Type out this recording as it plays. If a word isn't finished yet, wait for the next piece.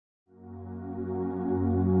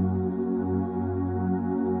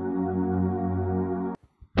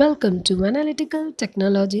Welcome to Analytical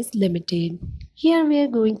Technologies Limited. Here we are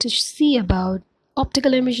going to see about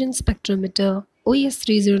optical emission spectrometer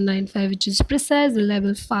OES-3095, which is precise,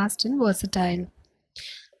 reliable, fast and versatile.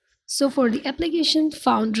 So for the application,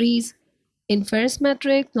 foundries in ferrous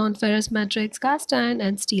matrix, non-ferrous matrix, cast iron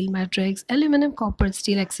and steel matrix, aluminum, copper,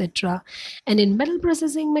 steel, etc. And in metal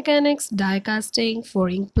processing mechanics, die casting,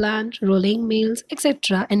 forging plant, rolling mills,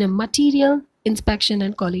 etc. and in material inspection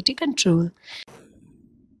and quality control.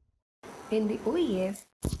 In the OES,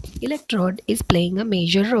 electrode is playing a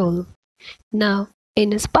major role. Now,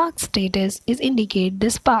 in a spark status is indicate the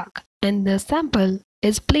spark and the sample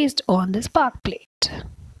is placed on the spark plate.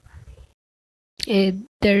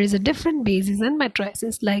 There is a different bases and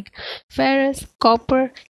matrices like ferrous,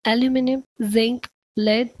 copper, aluminum, zinc,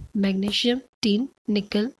 lead, magnesium, tin,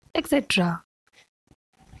 nickel, etc.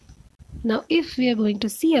 Now, if we are going to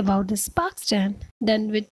see about the spark stand,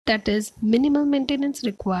 then that is minimal maintenance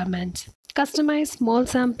requirements, customized small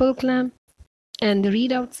sample clamp, and the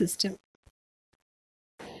readout system.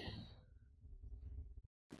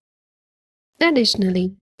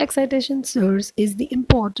 Additionally, excitation source is the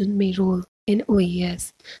important main role in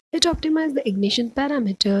OES. It optimizes the ignition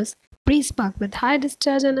parameters, pre-spark with high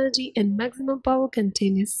discharge energy and maximum power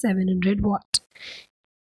contained is 700 watt.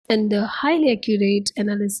 And the highly accurate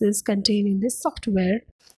analysis contained in this software,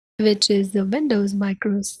 which is the Windows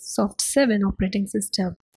Microsoft 7 operating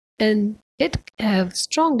system, and it have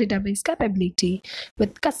strong database capability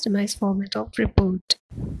with customized format of report.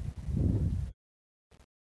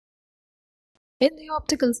 In the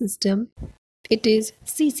optical system, it is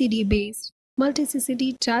CCD based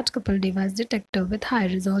multi-CCD charge coupled device detector with high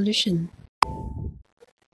resolution.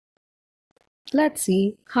 Let's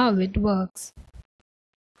see how it works.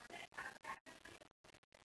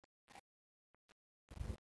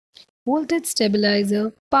 Voltage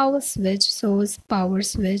stabilizer, power switch, source, power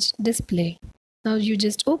switch, display. Now you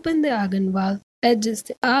just open the argon valve, adjust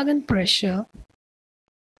the argon pressure,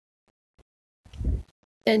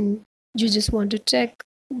 and you just want to check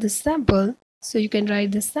the sample, so you can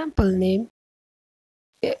write the sample name.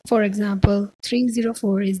 For example,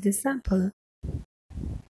 304 is the sample.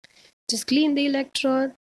 Just clean the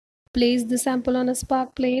electrode, place the sample on a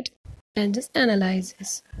spark plate and just analyze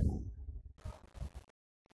this.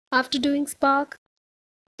 After doing spark,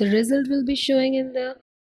 the result will be showing in there,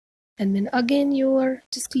 and then again you are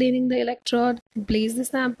just cleaning the electrode and place the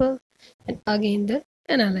sample and again the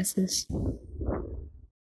analysis.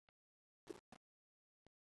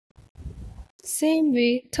 Same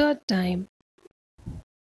way third time.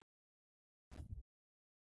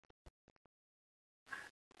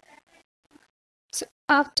 So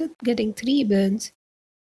after getting 3 burns,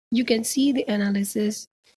 you can see the analysis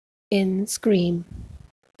in screen,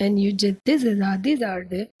 and you just these are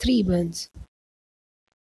the 3 burns.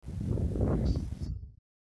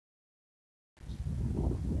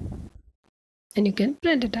 And you can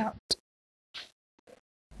print it out.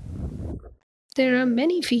 There are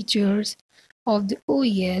many features of the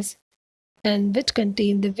OES and which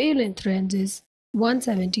contain the wavelength ranges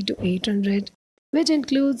 170 to 800, which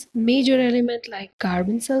includes major elements like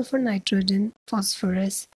carbon, sulfur, nitrogen,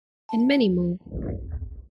 phosphorus, and many more.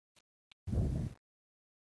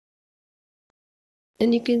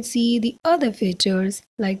 And you can see the other features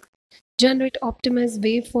like generate optimized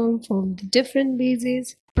waveform from the different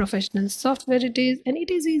bases, professional software it is, and it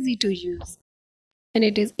is easy to use. And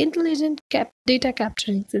it is intelligent data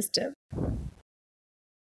capturing system.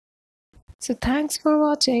 So thanks for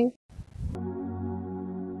watching.